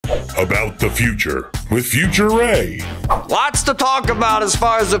about the future with Future Ray. Lots to talk about as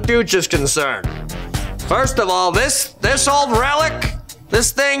far as the future's concerned. First of all, this old relic,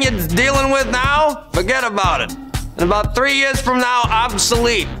 this thing you're dealing with now, forget about it. In about 3 years from now,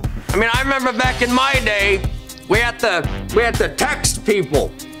 obsolete. I mean, I remember back in my day, we had to text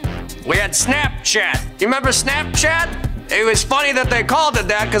people. We had Snapchat. You remember Snapchat? It was funny that they called it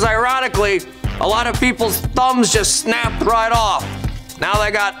that because ironically, a lot of people's thumbs just snapped right off. Now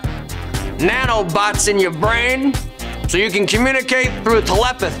they got nanobots in your brain so you can communicate through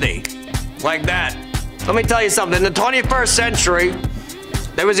telepathy, like that. Let me tell you something, in the 21st century,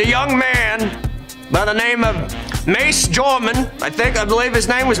 there was a young man by the name of Mace Jorman, I believe his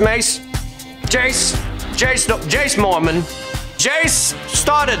name was Mace. Jace Mormon. Jace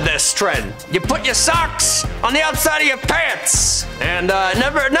started this trend. You put your socks on the outside of your pants, and it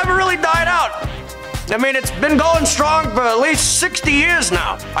never really died out. I mean, it's been going strong for at least 60 years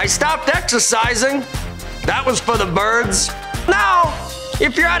now. I stopped exercising. That was for the birds. Now,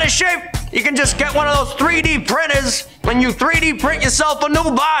 if you're out of shape, you can just get one of those 3D printers and you 3D print yourself a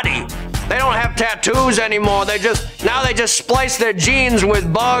new body. They don't have tattoos anymore. Now they just splice their genes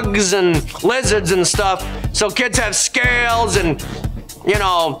with bugs and lizards and stuff. So kids have scales and, you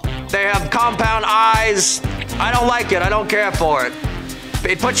know, they have compound eyes. I don't like it. I don't care for it.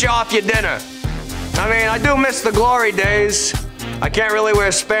 It puts you off your dinner. I mean, I do miss the glory days. I can't really wear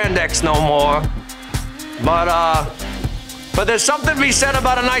spandex no more. But there's something to be said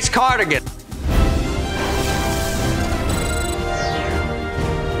about a nice cardigan.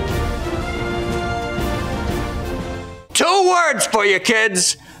 Two words for you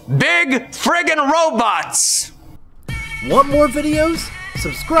kids. Big friggin' robots. Want more videos?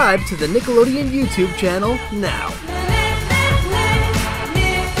 Subscribe to the Nickelodeon YouTube channel now.